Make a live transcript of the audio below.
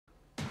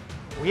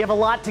We have a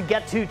lot to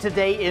get to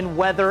today in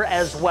weather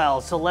as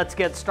well, so let's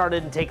get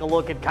started and take a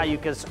look at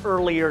Cayucos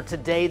earlier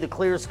today. The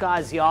clear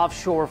skies, the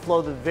offshore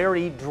flow, the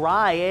very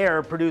dry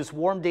air produce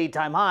warm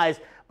daytime highs,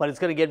 but it's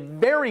going to get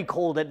very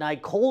cold at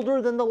night,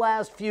 colder than the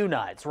last few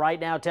nights. Right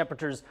now,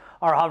 temperatures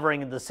are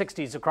hovering in the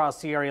 60s across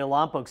the area.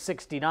 Lompoc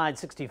 69,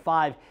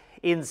 65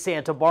 in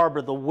Santa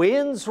Barbara. The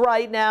winds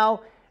right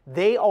now,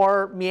 they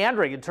are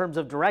meandering in terms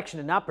of direction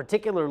and not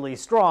particularly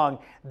strong.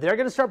 They're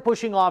going to start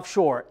pushing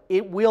offshore.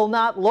 It will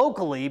not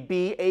locally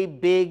be a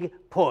big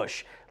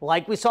push.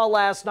 Like we saw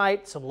last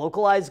night, some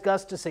localized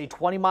gusts to say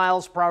 20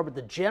 miles per hour, but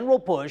the general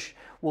push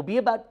will be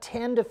about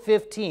 10 to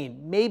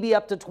 15, maybe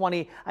up to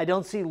 20. I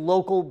don't see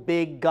local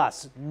big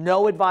gusts.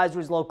 No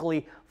advisories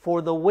locally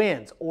for the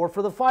winds or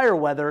for the fire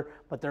weather,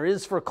 but there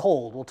is for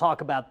cold. We'll talk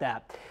about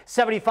that.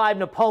 75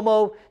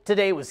 Nipomo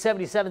today was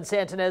 77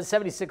 Santa Ynez,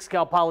 76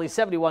 Cal Poly,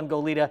 71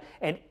 Goleta,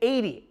 and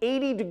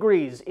 80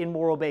 degrees in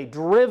Morro Bay,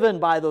 driven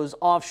by those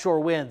offshore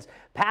winds.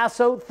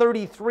 Paso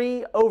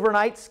 33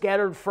 overnight,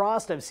 scattered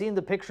frost. I've seen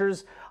the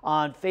pictures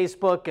on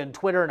Facebook and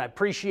Twitter, and I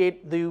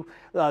appreciate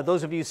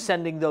those of you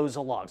sending those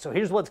along. So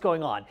here's what's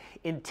going on.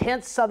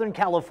 Intense Southern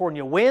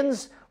California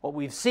winds. What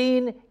we've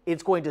seen,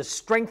 it's going to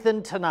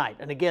strengthen tonight.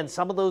 And again,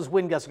 some of those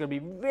wind gusts are going to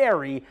be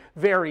very,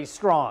 very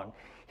strong.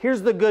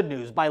 Here's the good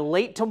news. By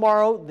late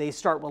tomorrow, they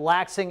start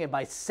relaxing, and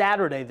by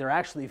Saturday, they're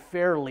actually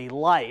fairly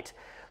light.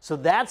 So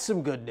that's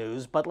some good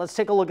news, but let's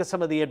take a look at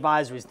some of the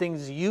advisories,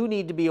 things you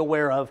need to be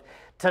aware of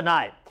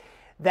tonight.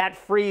 That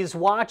freeze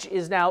watch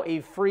is now a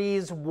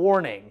freeze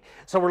warning.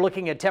 So we're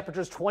looking at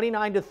temperatures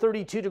 29 to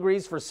 32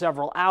 degrees for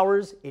several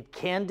hours. It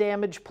can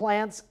damage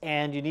plants,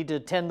 and you need to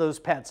attend those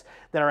pets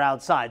that are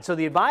outside. So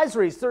the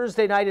advisory is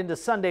Thursday night into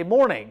Sunday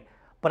morning,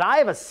 but I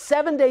have a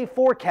 7-day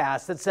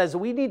forecast that says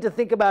we need to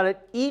think about it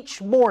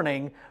each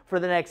morning for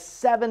the next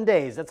 7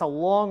 days. That's a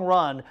long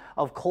run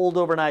of cold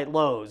overnight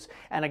lows.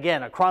 And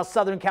again, across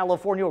Southern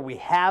California, where we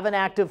have an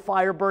active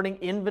fire burning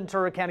in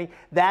Ventura County,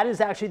 that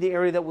is actually the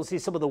area that will see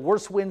some of the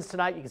worst winds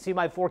tonight. You can see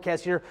my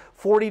forecast here,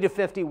 40 to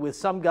 50 with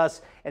some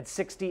gusts at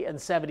 60 and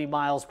 70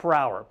 miles per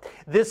hour.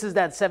 This is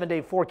that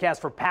 7-day forecast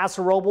for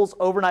Paso Robles.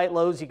 Overnight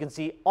lows, you can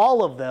see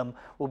all of them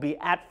will be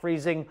at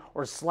freezing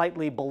or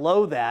slightly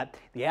below that,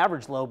 the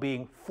average low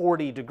being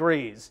 40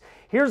 degrees.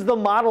 Here's the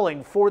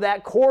modeling for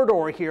that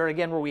corridor here,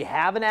 again, where we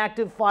have an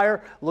active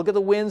fire. Look at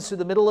the winds through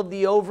the middle of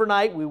the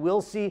overnight. We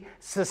will see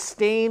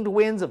sustained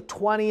winds of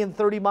 20 and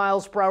 30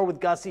 miles per hour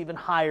with gusts even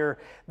higher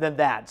than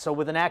that. So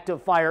with an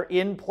active fire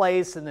in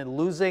place and then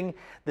losing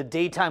the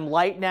daytime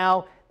light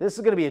now, this is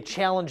going to be a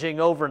challenging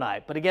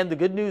overnight. But again, the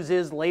good news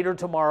is later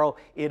tomorrow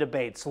it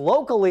abates.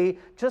 Locally,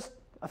 just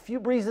a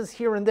few breezes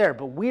here and there,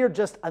 but we are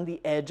just on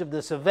the edge of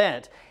this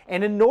event.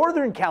 And in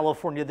Northern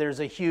California, there's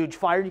a huge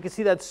fire. You can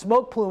see that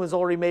smoke plume has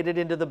already made it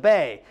into the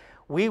bay.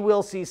 We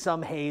will see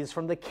some haze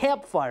from the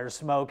campfire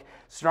smoke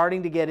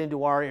starting to get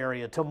into our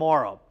area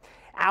tomorrow.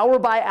 Hour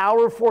by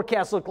hour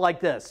forecasts look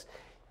like this.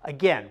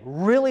 Again,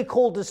 really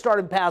cold to start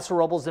in Paso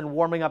Robles and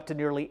warming up to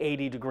nearly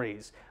 80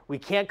 degrees. We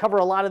can't cover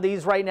a lot of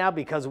these right now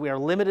because we are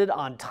limited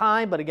on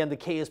time, but again, the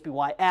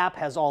KSBY app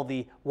has all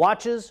the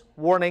watches,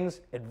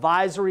 warnings,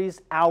 advisories,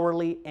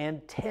 hourly,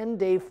 and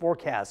 10-day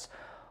forecasts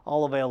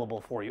all available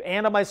for you.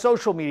 And on my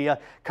social media,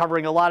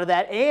 covering a lot of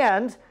that,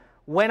 and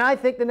when I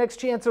think the next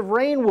chance of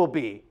rain will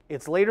be.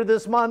 It's later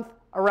this month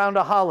around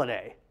a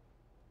holiday.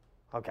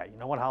 Okay, you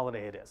know what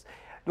holiday it is.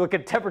 Look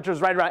at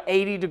temperatures right around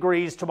 80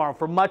 degrees tomorrow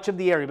for much of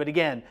the area. But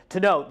again, to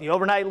note, the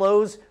overnight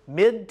lows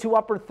mid to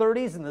upper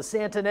 30s in the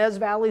Santa Ynez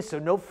Valley, so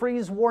no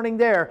freeze warning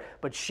there.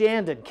 But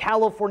Shandon,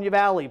 California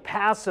Valley,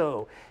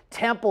 Paso,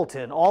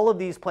 Templeton, all of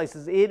these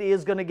places, it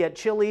is going to get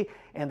chilly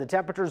and the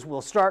temperatures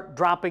will start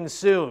dropping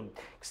soon.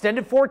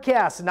 Extended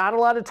forecast, not a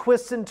lot of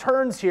twists and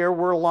turns here.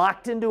 We're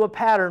locked into a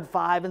pattern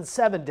 5 and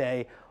 7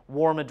 day,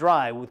 warm and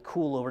dry with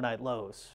cool overnight lows.